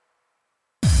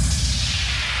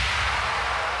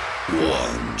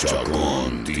Juan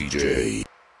Chacon DJ.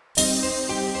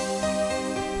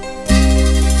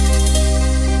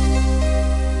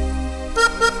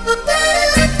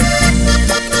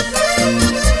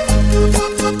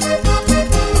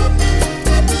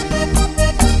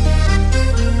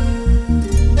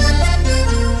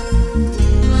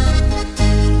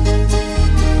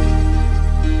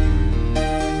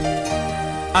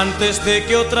 Antes de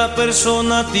que otra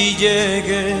persona a ti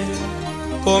llegue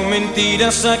con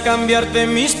mentiras a cambiarte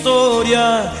mi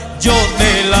historia, yo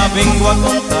te la vengo a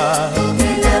contar,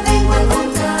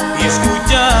 y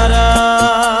escucharás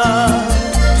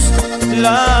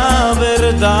la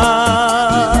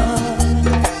verdad.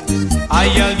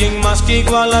 Hay alguien más que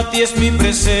igual a ti es mi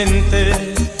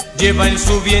presente, lleva en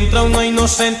su vientre a una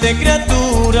inocente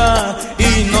criatura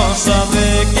y no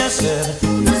sabe qué hacer,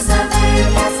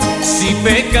 si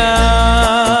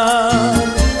pecar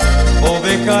o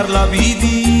dejarla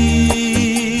vivir.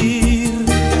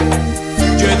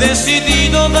 Yo he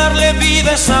decidido darle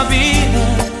vida a esa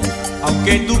vida,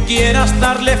 aunque tú quieras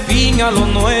darle fin a lo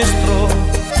nuestro.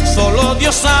 Solo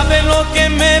Dios sabe lo que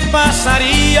me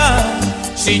pasaría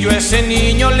si yo a ese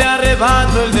niño le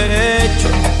arrebato el derecho.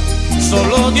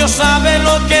 Solo Dios sabe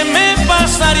lo que me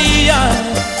pasaría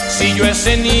si yo a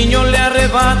ese niño le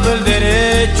arrebato el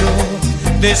derecho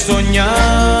de soñar,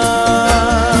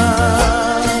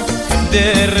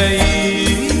 de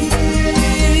reír,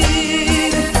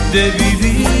 de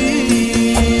vivir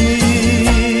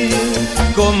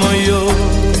como yo.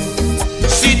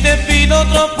 Si te pido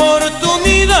otra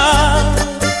oportunidad,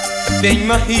 te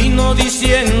imagino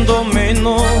diciéndome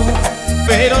no,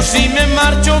 pero si me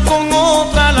marcho con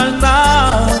otra al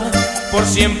altar, por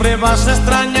siempre vas a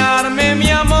extrañarme,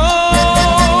 mi amor.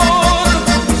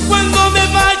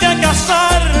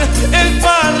 El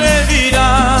padre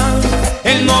dirá,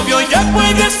 el novio ya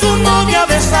puede su novia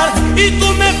besar, y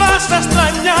tú me vas a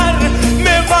extrañar,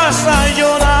 me vas a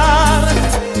llorar,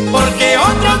 porque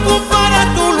otro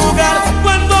ocupará tu lugar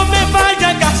cuando me vaya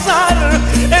a casar.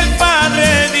 El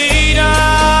padre dirá,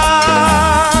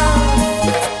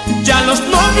 ya los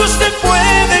novios se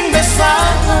pueden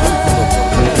besar.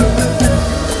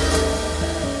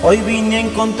 Hoy vine a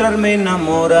encontrarme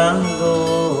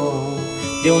enamorado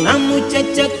de una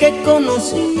muchacha que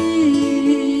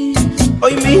conocí.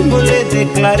 Hoy mismo le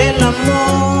declaré el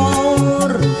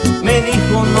amor. Me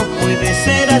dijo no puede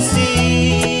ser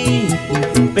así,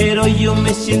 pero yo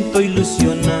me siento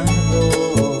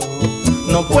ilusionado.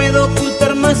 No puedo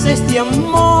ocultar más este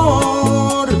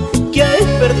amor que ha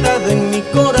despertado en mi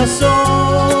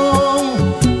corazón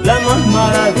la más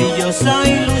maravillosa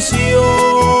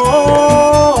ilusión.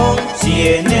 Si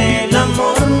en el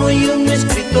amor no hay un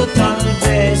escrito tal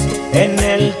vez en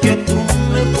el que tú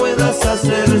me puedas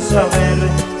hacer saber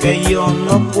que yo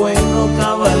no puedo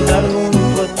cabalgar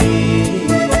junto a ti.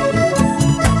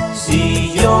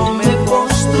 Si yo me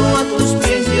postro a tus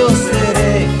pies, yo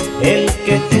seré el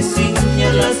que te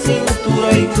ciña la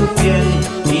cintura y tu piel,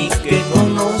 y que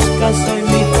conozcas hoy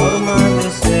mi forma de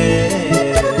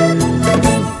ser,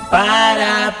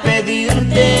 para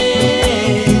pedirte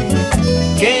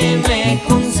que me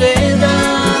concedas,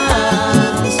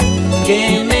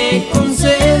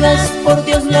 por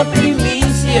Dios, la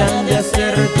primicia de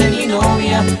hacerte mi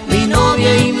novia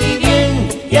y mi bien,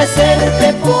 y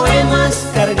hacerte poemas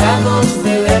cargados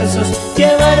de versos,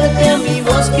 llevarte a mi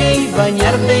bosque y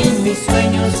bañarte en mis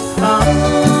sueños,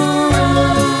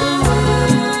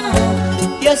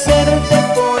 y hacerte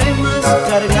poemas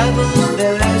cargados de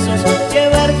versos,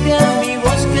 llevarte a mi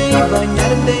bosque y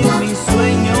bañarte en mis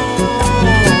sueños.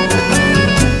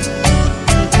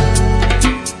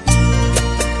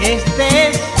 Este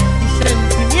es mi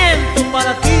sentimiento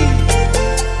para ti.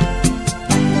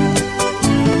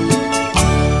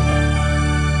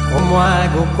 ¿Cómo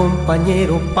hago,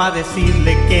 compañero, para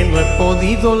decirle que no he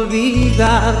podido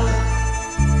olvidar?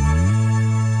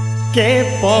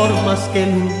 Que por más que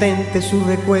lo intente, sus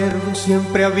recuerdos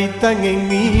siempre habitan en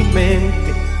mi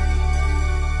mente.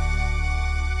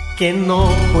 Que no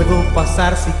puedo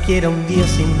pasar siquiera un día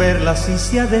sin verla, si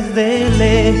sea desde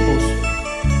lejos.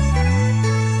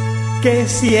 Que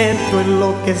siento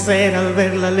enloquecer al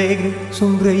verla alegre,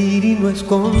 sonreír y no es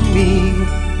conmigo.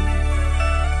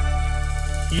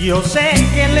 Yo sé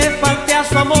que le falté a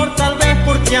su amor, tal vez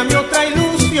porque a mi otra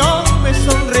ilusión me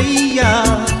sonreía,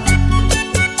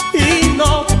 y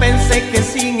no pensé que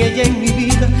sin ella en mi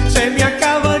vida se me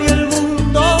acabaría el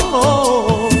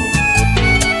mundo.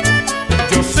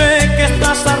 Yo sé que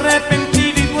estás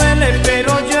arrepentido y duele,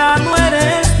 pero ya no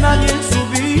eres nadie en su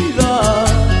vida.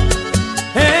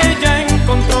 Ella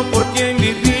encontró por quien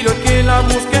vivir, hoy que la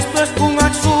busque esto es un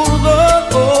absurdo.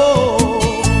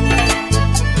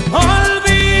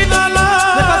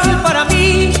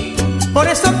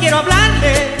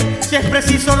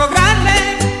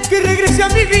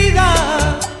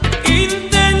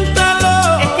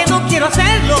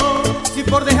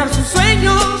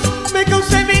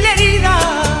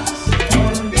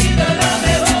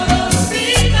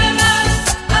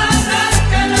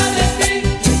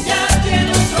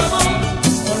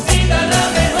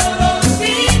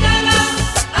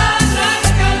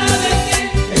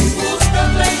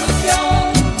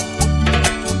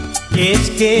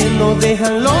 es que no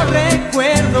dejan los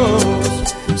recuerdos.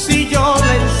 Si yo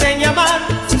la enseño a amar,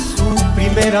 su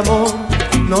primer amor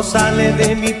no sale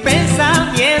de mi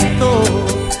pensamiento.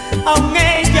 Aún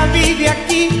ella vive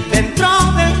aquí dentro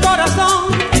del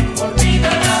corazón.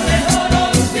 Olvídala, mejor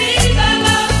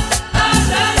olvídala,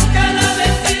 arráncala de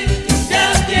ti, ya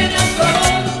tiene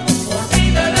dolor.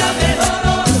 Olvídala, mejor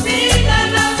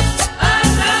olvídala,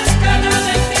 arráncala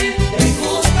de ti, te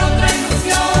busca otra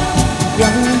ilusión.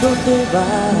 Cuando te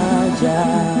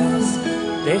vayas,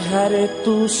 dejaré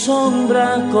tu sombra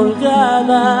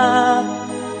colgada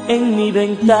en mi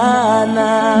ventana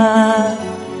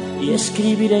y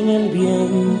escribiré en el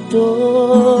viento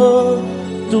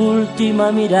tu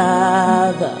última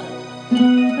mirada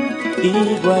y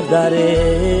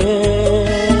guardaré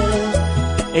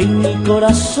en mi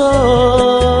corazón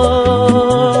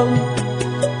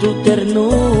tu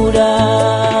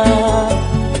ternura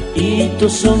y tu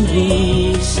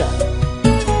sonrisa,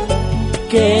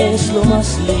 que es lo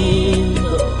más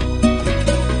lindo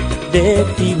de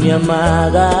ti, mi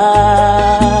amada.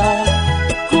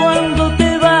 Cuando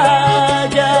te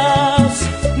vayas,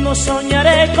 no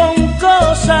soñaré con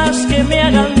cosas que me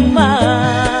hagan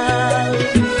mal.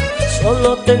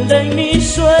 Solo tendré en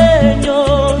mis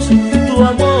sueños tu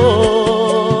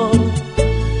amor,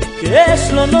 que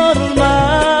es lo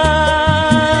normal.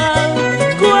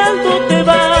 Cuando te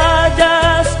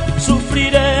vayas,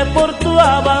 sufriré por tu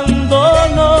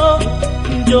abandono,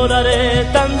 lloraré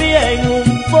también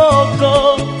un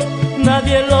poco,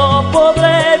 nadie lo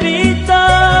podrá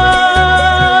evitar.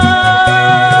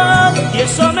 Y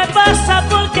eso me pasa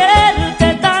por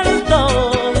quererte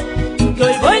tanto, que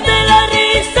hoy voy de la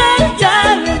risa al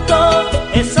llanto.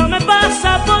 Eso me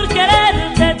pasa por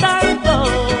quererte tanto,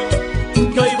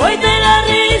 que hoy voy de la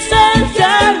risa al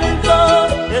llanto.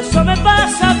 Eso me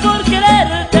pasa por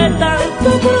quererte tanto,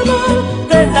 por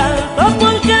amarte tanto,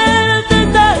 por quererte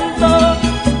tanto.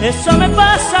 Eso me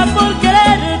pasa por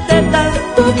quererte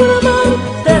tanto, por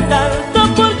amarte tanto,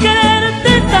 por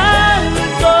quererte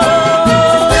tanto.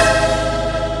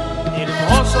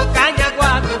 Hermoso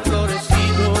cañaguate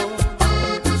florecido,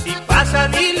 si pasa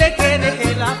dile que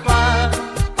deje la paz.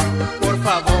 Por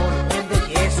favor,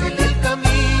 embellécele el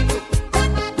camino,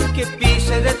 que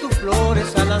pise de tus flores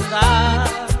al andar.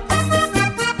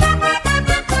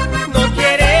 No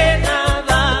quiere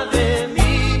nada de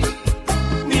mí,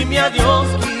 ni mi adiós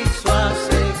quiso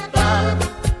aceptar.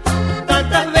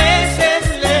 Tantas veces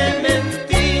le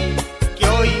mentí, que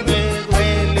hoy me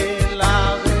duele la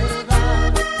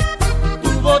verdad.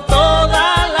 Tuvo toda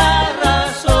la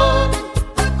razón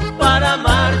para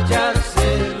marcharse,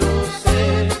 lo sé.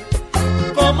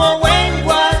 Como buen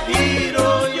guajiro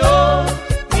yo,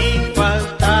 mi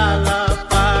falta la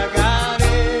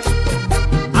pagaré.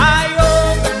 Ay,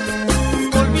 hombre,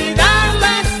 olvidarla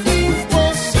es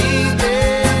imposible.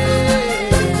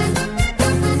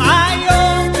 Ay,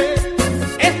 hombre,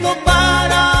 esto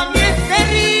para mí es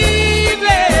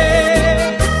terrible.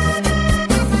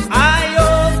 Ay,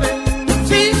 hombre,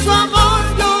 sin su amor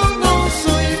yo no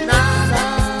soy nada.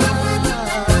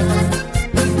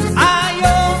 Ay,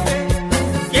 hombre,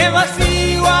 qué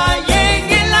vacío hay en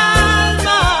el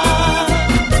alma.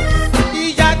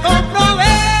 Y ya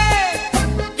comprobé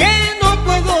que no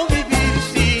puedo vivir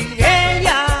sin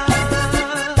ella.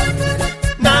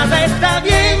 Nada está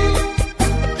bien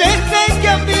desde que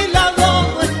a mi lado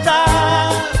no está.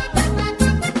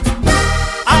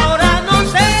 Ahora no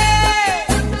sé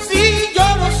si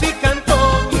lloro, si canto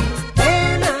mis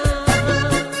penas.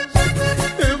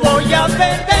 Voy a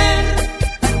perder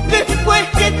después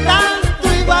que tanto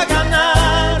iba a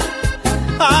ganar.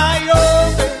 Ay,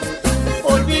 hombre,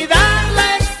 olvidarla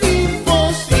es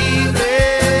imposible.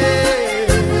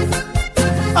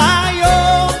 Ay,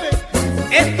 hombre,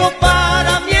 esto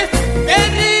para mí es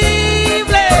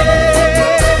terrible.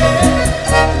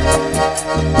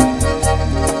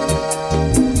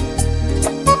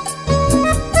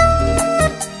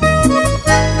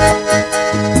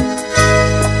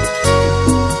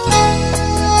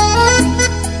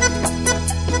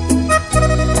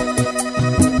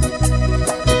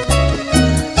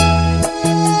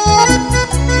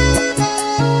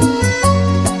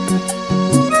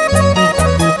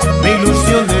 Me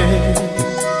ilusioné,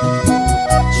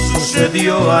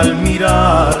 sucedió al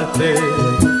mirarte.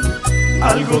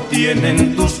 Algo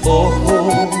tienen tus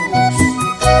ojos,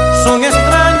 son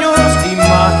extraños y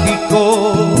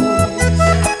mágicos.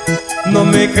 No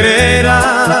me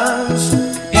creerás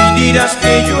y dirás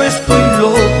que yo estoy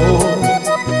loco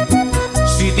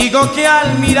si digo que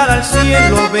al mirar al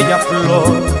cielo, bella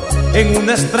flor, en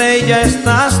una estrella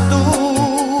estás tú.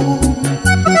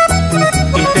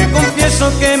 Y te confieso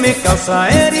confieso que me causa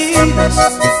heridas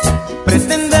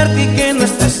pretenderte y que no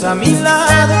estés a mi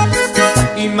lado,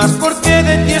 y más porque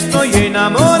de ti estoy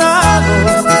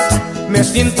enamorado. Me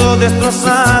siento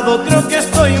destrozado, creo que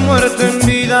estoy muerto en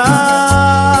vida.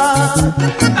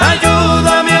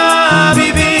 Ayúdame a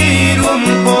vivir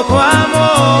un poco,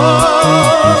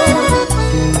 amor,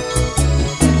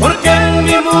 porque en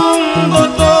mi mundo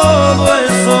todo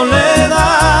es soledad.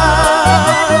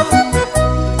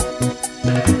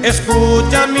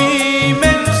 Escucha mi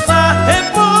mensaje,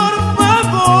 por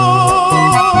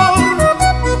favor,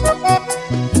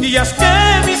 y haz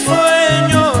que mi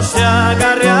sueño se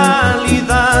haga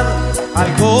realidad.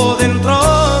 Algo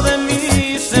dentro de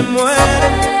mí se muere,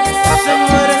 se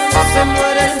muere, se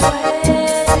muere.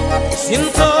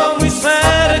 Siento muy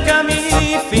cerca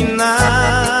mi final.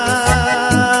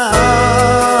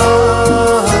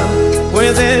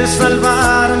 Puedes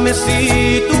salvarme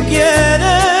si tú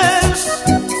quieres.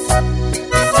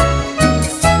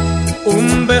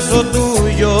 Un beso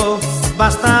tuyo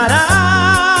bastará.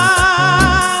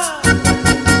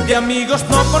 De amigos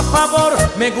no, por favor,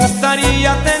 me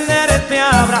gustaría tenerte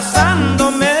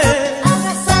abrazándome.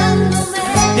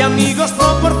 De amigos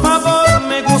no, por favor,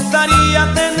 me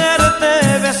gustaría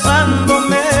tenerte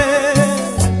besándome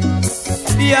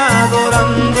y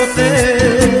adorándote.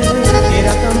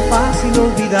 Era tan fácil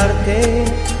olvidarte,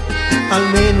 al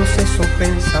menos eso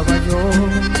pensaba yo.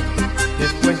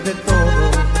 Después de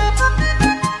todo,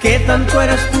 ¿qué tanto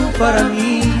eras tú para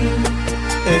mí?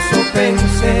 Eso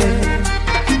pensé.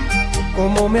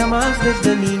 Como me amas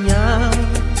desde niña,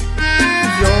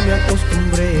 yo me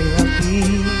acostumbré a ti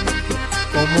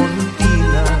como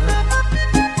rutina.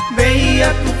 Veía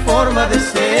tu forma de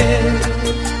ser,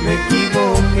 me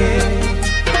equivoqué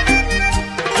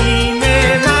y me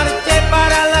marché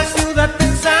para la ciudad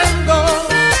pensando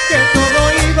que todo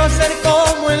iba a ser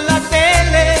como en la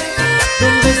tele,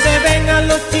 donde se ven a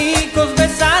los chicos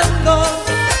besando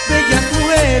bellas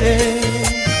mujeres.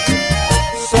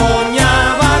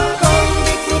 Soñaba con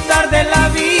disfrutar de la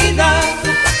vida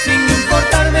sin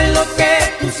importarme lo que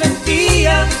tú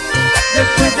sentías.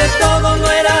 Después de todo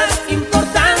no eras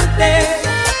importante,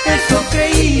 eso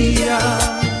creía,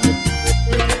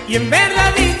 y en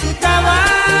verdad disfrutaba,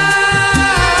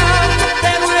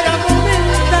 pero era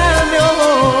momentáneo.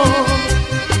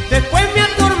 Después me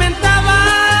atormentaba,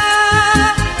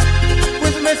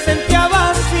 pues me sentía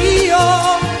vacío.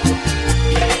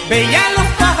 Veía los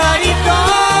pajaritos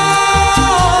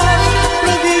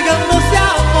prodigándose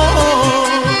amor.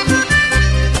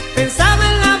 Pensaba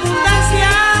en la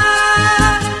abundancia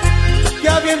que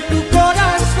había en tu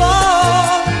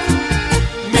corazón.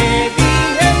 Me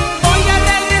dije, voy a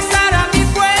regresar a mi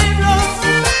pueblo.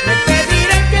 Le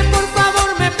pediré que por favor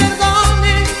me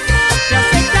perdone. Te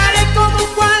aceptaré como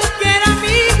cualquier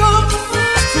amigo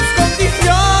sus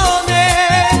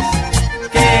condiciones.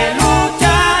 Que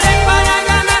lucharé para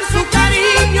ganar su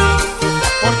cariño,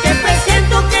 porque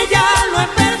presiento que ya lo he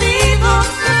perdido.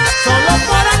 Solo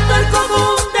por actuar como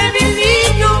un débil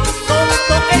niño,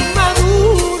 tonto e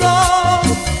inmaduro,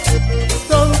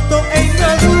 tonto e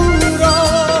inmaduro.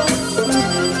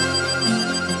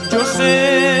 Yo sé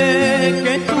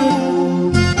que tú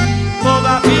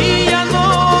todavía no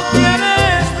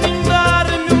quieres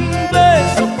brindarme un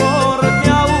beso, porque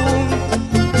aún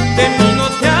de mí no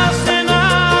te has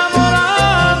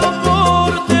enamorado por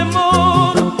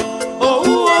temor. Oh,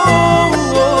 oh,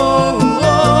 oh,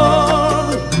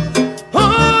 oh,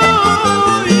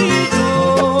 oh. Y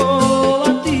yo a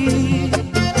ti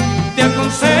te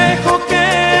aconsejo que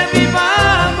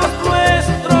vivamos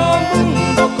nuestro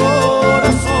mundo,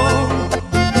 corazón,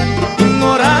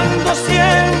 ignorando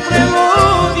siempre el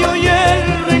odio y el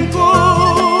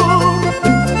rencor.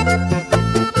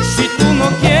 Si tú no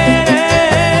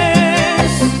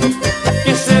quieres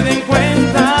que se den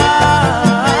cuenta,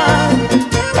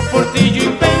 por ti yo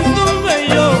invento un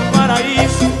bello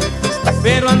paraíso.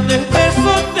 Pero antes de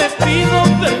eso te pido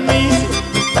permiso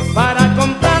para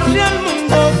contarle al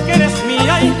mundo que eres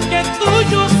mía y que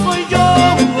tuyo soy yo.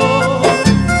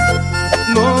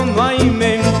 No, no hay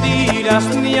mentiras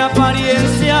ni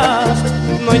apariencias,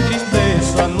 no hay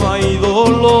tristeza, no hay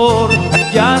dolor.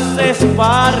 Ya haces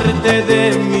parte de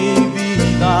mi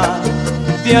vida,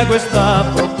 te hago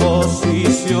esta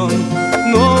proposición.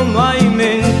 No, no hay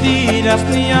mentiras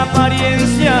ni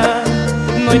apariencias,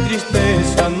 no hay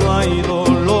tristeza, no hay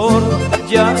dolor.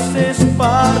 Ya haces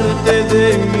parte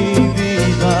de mi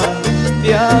vida,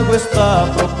 te hago esta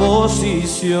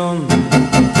proposición.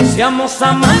 Seamos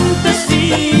amantes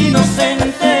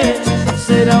inocentes,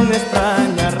 será una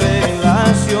extraña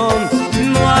relación.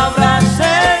 No habrás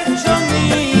hecho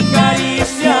ni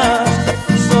caricias,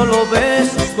 solo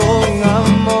besos con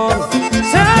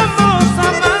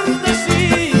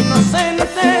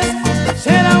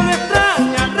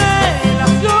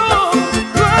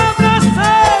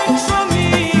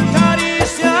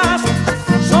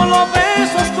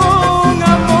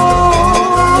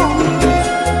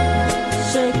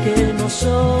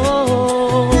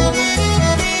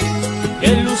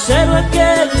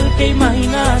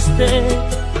fuiste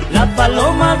la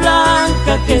paloma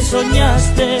blanca que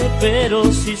soñaste,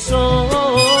 pero si soy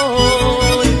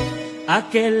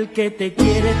aquel que te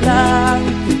quiere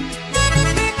tanto,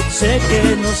 sé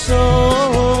que no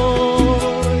soy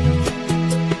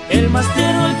el más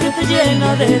tierno, el que te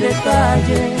llena de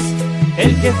detalles,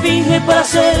 el que finge para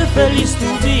ser feliz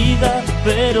tu vida,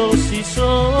 pero si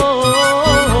soy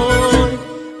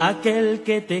aquel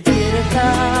que te quiere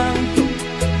tanto.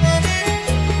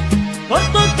 Por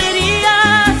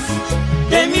tonterías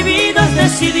de mi vida has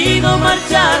decidido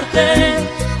marcharte.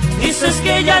 Dices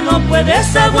que ya no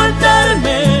puedes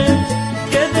aguantarme,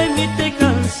 que de mí te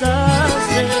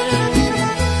cansaste.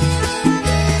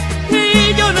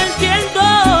 Y yo no entiendo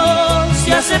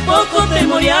si hace poco te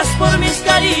morías por mis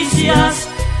caricias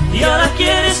y ahora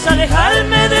quieres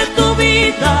alejarme de tu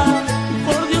vida.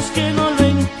 Por Dios que no lo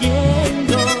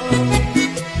entiendo.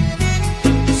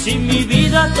 Si mi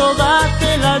vida toda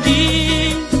te la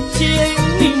di, si en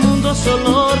mi mundo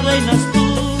solo reinas tú,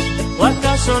 ¿o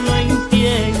acaso no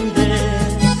entiendes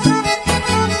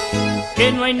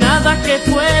que no hay nada que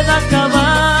pueda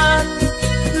acabar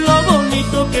lo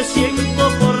bonito que siento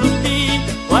por ti?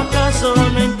 ¿O acaso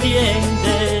no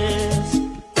entiendes?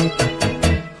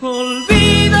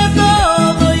 Olvida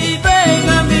todo y ven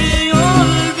a mí,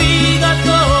 olvida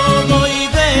todo y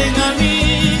ven a mí,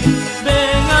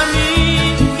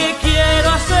 que quiero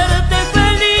hacerte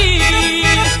feliz.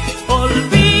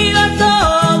 Olvida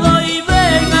todo y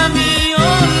ven a mí,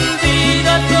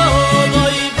 olvida todo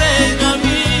y ven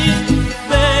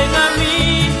a mí,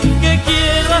 que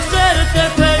quiero hacerte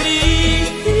feliz.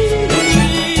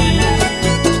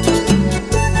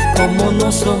 Como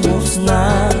no somos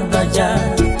nada ya,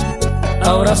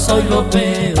 ahora soy lo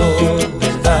peor,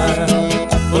 ¿verdad?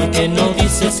 Porque no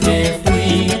dices que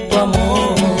fui tu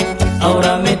amor,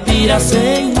 ahora me tiras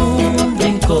en un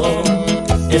rincón,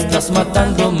 estás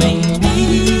matándome en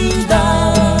vida.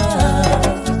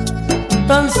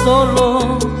 Tan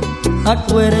solo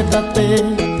acuérdate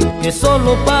que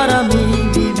solo para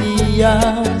mí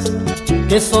vivías,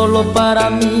 que solo para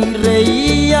mí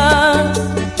reías,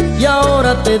 y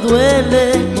ahora te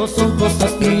duele o son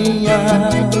cosas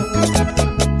mías.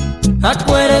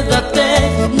 Acuérdate,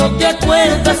 no te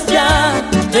acuerdas ya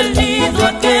del nido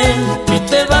aquel que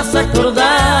te vas a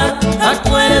acordar.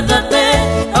 Acuérdate,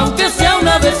 aunque sea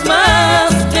una vez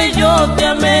más, que yo te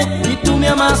amé y tú me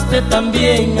amaste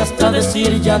también, hasta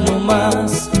decir ya no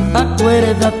más.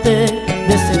 Acuérdate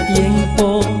de ese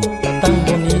tiempo tan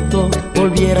bonito,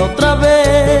 volviera otra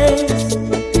vez.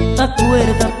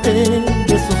 Acuérdate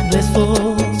de esos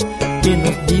besos que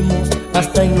nos dimos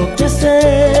hasta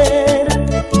enloquecer.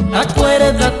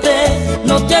 Acuérdate,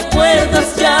 no te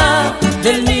acuerdas ya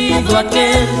del nido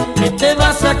aquel que te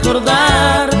vas a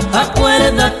acordar.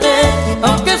 Acuérdate,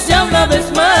 aunque sea una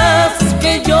vez más,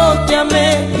 que yo te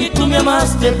amé y tú me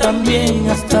amaste también,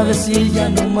 hasta decir ya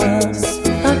no más.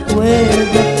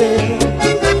 Acuérdate.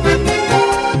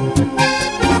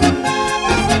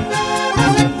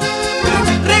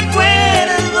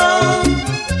 Recuerdo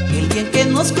el día en que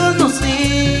nos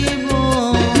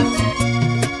conocimos,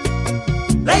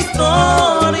 la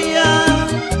historia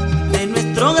de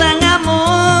nuestro gran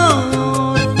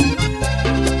amor.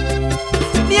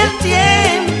 Ni el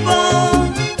tiempo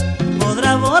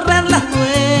podrá borrar las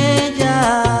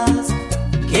huellas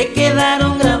que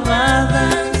quedaron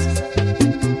grabadas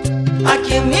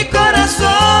aquí en mi corazón.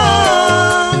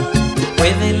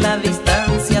 Puede la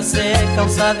distancia ser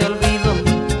causa de olvido,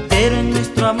 pero en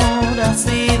nuestro amor ha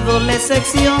sido la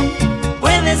excepción.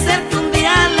 Puede ser que un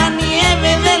día la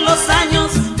nieve de los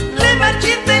años le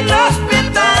marchiten los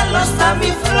pétalos a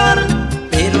mi flor,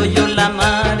 pero yo la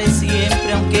amaré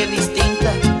siempre aunque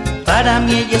distinta. Para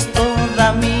mí ella es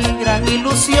toda mi gran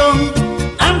ilusión.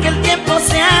 Aunque el tiempo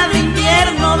sea de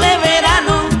invierno, de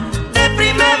verano, de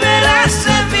primavera,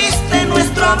 se viste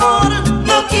nuestro amor.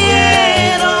 No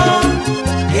quiero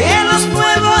que los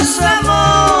nuevos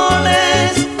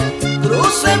amores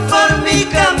crucen por mi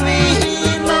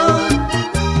camino.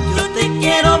 Yo te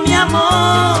quiero, mi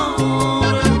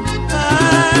amor.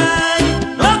 Ay,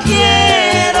 no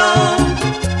quiero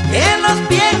que los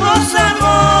viejos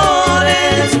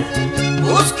amores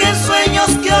busquen sueños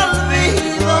que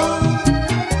olvido.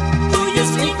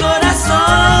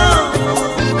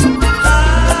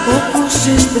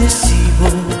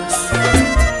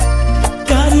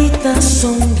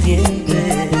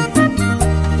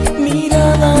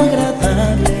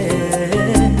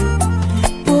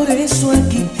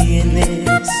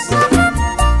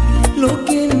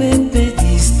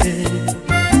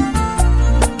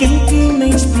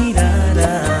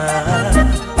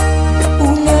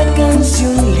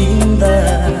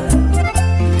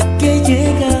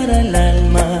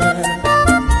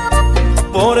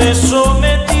 eso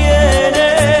me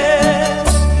tienes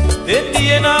de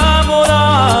ti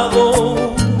enamorado.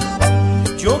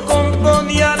 Yo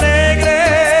componía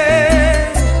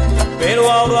alegre, pero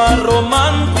ahora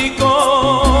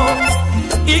romántico.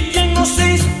 ¿Y quién no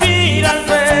se inspira al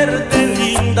verte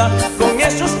linda, con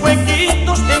esos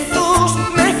huequitos en tus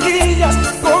mejillas,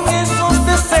 con esos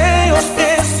deseos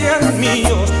que sean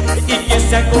míos y que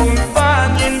se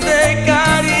acompañen de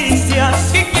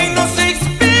caricias? ¿Y quién no se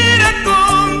inspira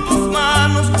con tus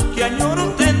manos, que añoro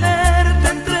tenerte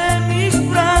entre mis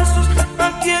brazos?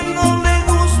 ¿A quién no le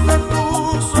gusta tu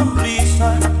sonrisa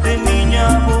de niña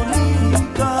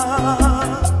bonita,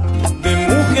 de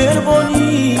mujer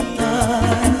bonita?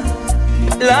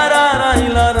 La rara y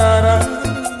la rara,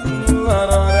 la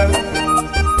rara,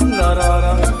 la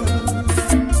rara,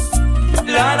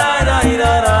 la rara y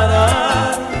la rara,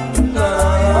 la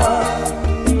rara,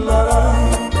 la rara.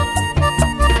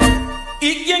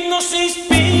 ¿Y quién no se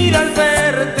inspira al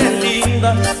verte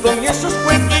linda, con esos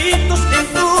huequitos en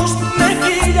tus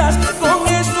mejillas, con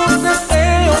esos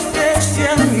deseos que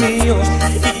sean míos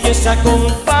y que se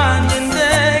acompañen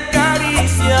de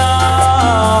caricias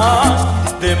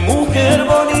de mujer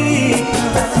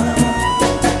bonita?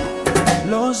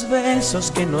 Los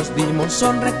besos que nos dimos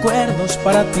son recuerdos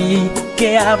para ti.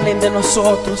 Que hablen de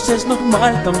nosotros es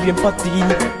normal también para ti.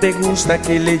 Te gusta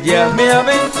que le llame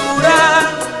aventura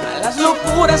a las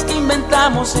locuras que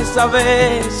inventamos esa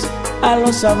vez, a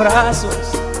los abrazos,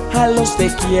 a los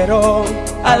te quiero,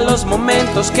 a los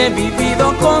momentos que he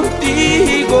vivido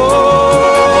contigo.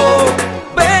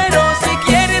 Pero si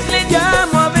quieres le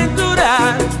llamo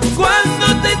aventura cuando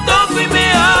te toco y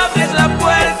me abres la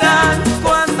puerta,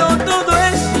 cuando todo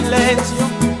es silencio,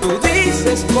 tú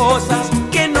dices cosas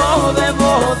que no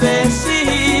debo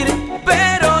decir.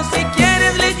 Pero si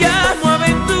quieres le llamo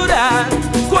aventura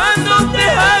cuando te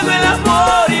hago el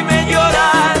amor y me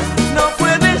lloras. No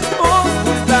puedes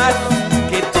ocultarlo,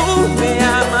 que tú me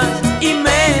amas y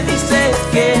me dices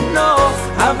que no.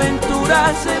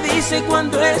 Aventura se dice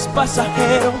cuando es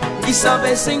pasajero y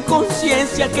sabes en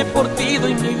conciencia que por ti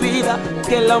doy mi vida,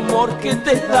 que el amor que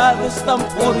te he dado es tan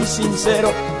puro y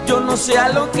sincero. Yo no sé a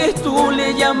lo que tú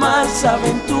le llamas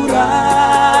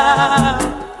aventura,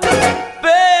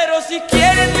 pero si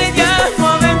quieres le llamo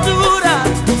aventura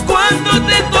cuando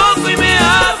te toco y me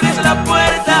abres la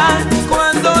puerta,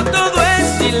 cuando todo es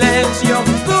silencio,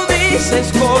 tú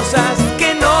dices cosas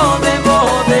que no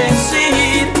debo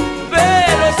decir.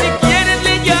 Pero si quieres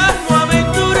le llamo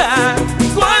aventura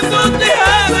cuando te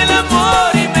hago el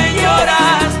amor y me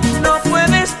lloras. No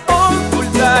puedes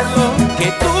ocultarlo, que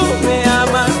tú me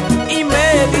amas y me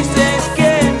dices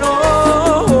que no.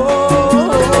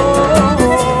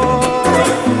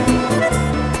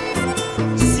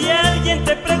 Si alguien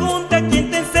te pregunta quién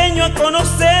te enseñó a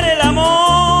conocer el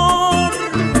amor,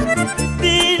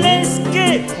 diles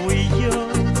que fui yo.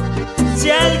 Si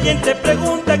alguien te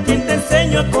pregunta quién te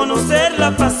enseñó a conocer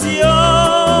la pasión,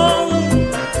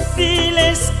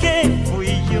 diles que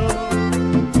fui yo.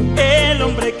 El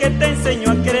hombre que te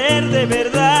enseñó a querer de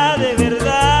verdad, de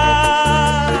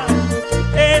verdad.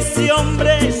 Ese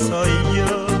hombre soy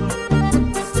yo.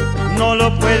 No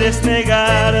lo puedes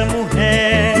negar,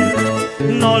 mujer,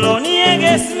 no lo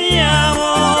niegues, mi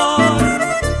amor.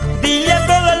 Dile a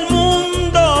todo el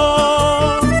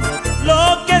mundo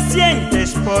lo que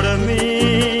sientes por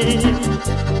mí.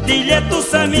 Dile a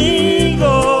tus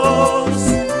amigos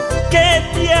que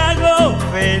te hago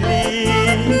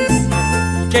feliz,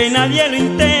 que nadie lo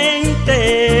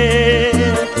intente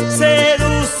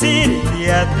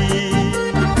seducirte a ti.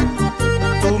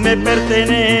 Tú me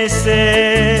perteneces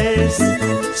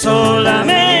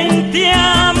solamente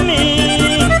a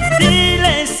mí.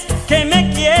 Diles que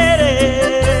me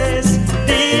quieres,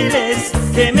 diles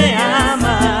que me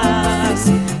amas,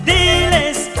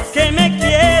 diles que me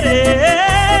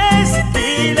quieres,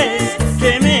 diles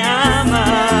que me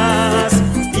amas,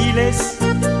 diles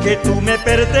que tú me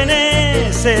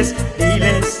perteneces,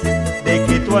 diles de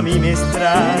que tú a mí me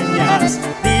extrañas,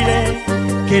 dile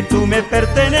que tú me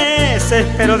perteneces,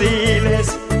 pero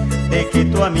diles de que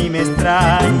tú a mí me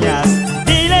extrañas.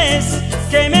 Diles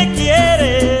que me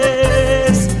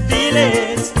quieres,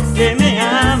 diles que me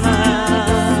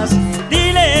amas,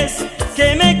 diles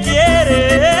que me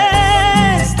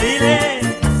quieres, diles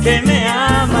que me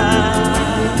amas.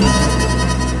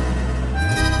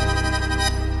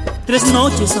 3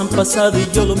 noches han pasado y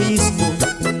yo lo mismo.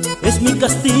 Es mi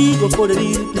castigo por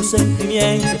herir tus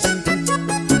sentimientos.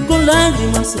 Con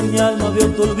lágrimas en mi alma veo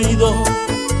tu olvido.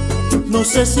 No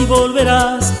sé si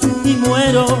volverás y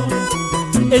muero.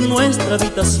 En nuestra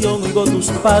habitación oigo tus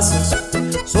pasos.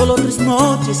 Solo 3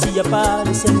 noches y ya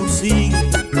parecemos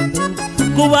siglos.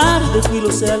 Cobarde fui,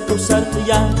 lo sé, al causarte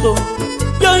llanto.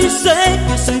 Y hoy sé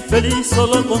que soy feliz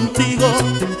solo contigo.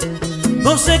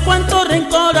 No sé cuánto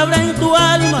rencor habrá en tu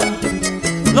alma.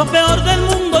 Lo peor del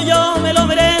mundo yo me lo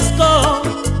merezco.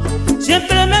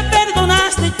 Siempre me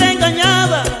perdonaste y te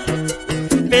engañaba,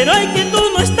 pero hoy que tú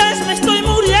no estás me estoy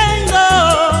muriendo.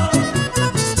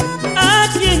 ¿A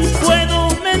quién puedo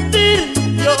mentir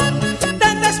yo?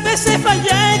 Tantas veces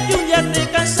fallé que un día te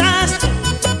cansaste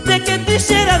de que te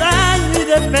hiciera daño y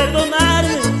de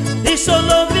perdonarme, y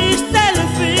solo viste el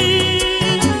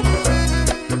fin.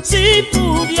 Si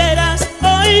pudieras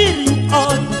oír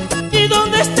hoy y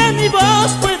donde esté mi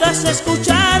voz puedas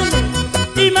escucharme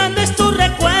y mandes tus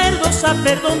recuerdos a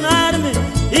perdonarme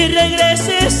y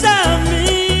regreses a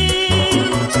mí.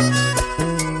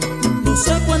 No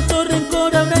sé cuánto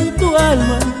rencor habrá en tu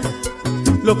alma.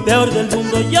 Lo peor del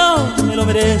mundo yo me lo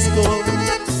merezco.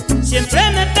 Siempre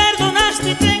me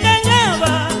perdonaste y te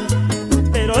engañaba,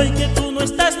 pero hoy que tú no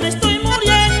estás me estoy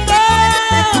muriendo.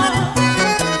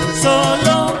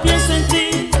 Solo pienso en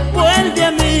ti, vuelve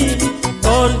a mí.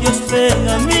 Por Dios ven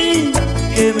a mí,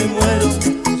 que me muero.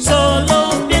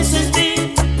 Solo pienso en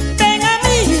ti, ven a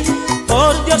mí.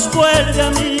 Por Dios vuelve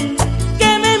a mí,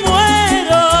 que me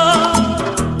muero.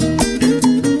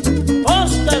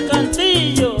 Oscar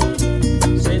Cantillo,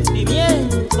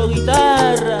 sentimiento,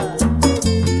 guitarra.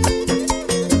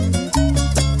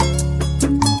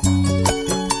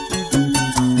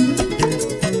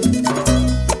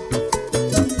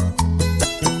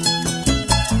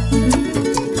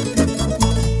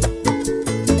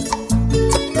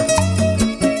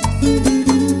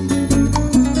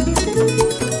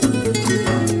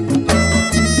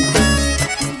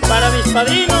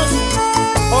 Padrinos,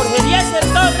 Jorge Eliezer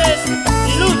Torres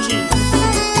y Luchi,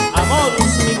 amor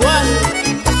sin igual.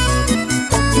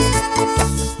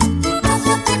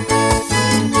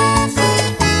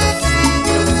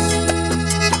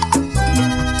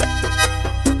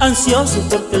 Ansioso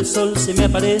porque el sol se me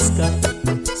aparezca,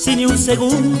 si ni un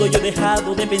segundo yo he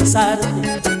dejado de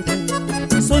pensarte.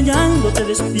 Soñando te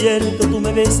despierto, tú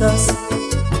me besas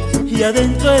y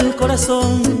adentro el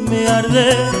corazón me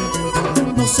arde.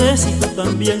 No sé si tú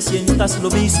también sientas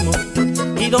lo mismo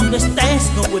y donde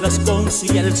estés no puedas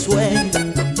conciliar el sueño.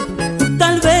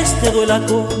 Tal vez te duela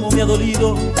como me ha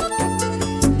dolido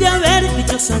de haberte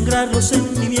hecho sangrar los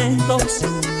sentimientos.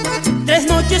 3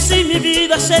 noches y mi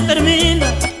vida se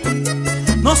termina.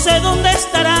 No sé dónde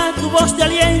estará tu voz de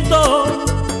aliento.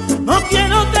 No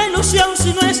quiero otra ilusión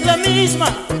si no es la misma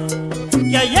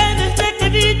que ayer desde que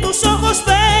vi tus ojos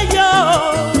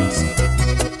bellos.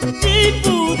 Si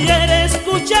pudiera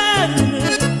escucharme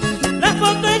la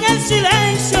foto en el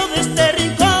silencio de este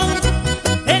rincón,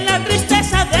 en la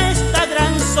tristeza de esta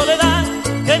gran soledad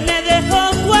que me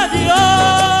dejó tu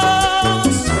adiós.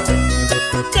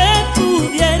 Te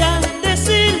pudiera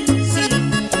decir, sí,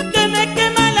 que me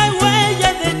quema la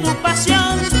huella de tu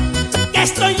pasión, que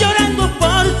estoy llorando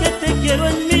porque te quiero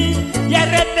en mí y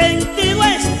arrepentido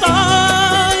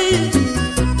estoy.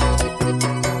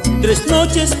 3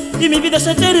 noches y mi vida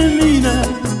se termina.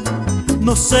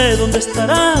 No sé dónde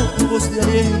estará tu voz de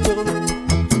aliento.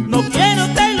 No quiero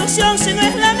otra ilusión si no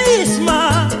es la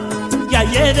misma que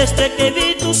ayer desde que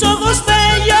vi tus ojos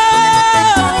bellos.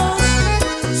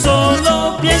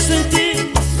 Solo pienso en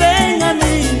ti, ven a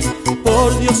mí.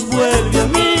 Por Dios vuelve a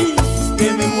mí,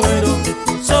 que me muero.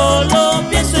 Solo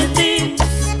pienso en ti,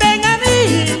 ven a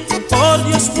mí. Por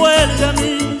Dios vuelve a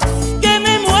mí, que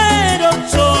me muero.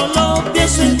 Solo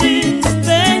pienso en ti,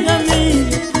 ven a mí.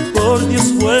 Por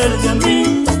Dios vuelve a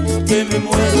mí, que me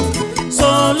muero.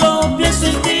 Solo pienso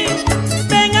en ti,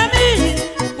 ven a mí.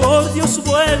 Por Dios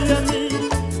vuelve a mí,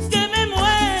 que me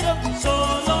muero.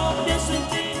 Solo pienso en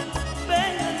ti,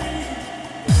 ven a mí.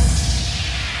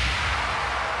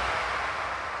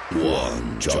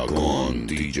 Juan Chacon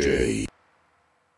DJ.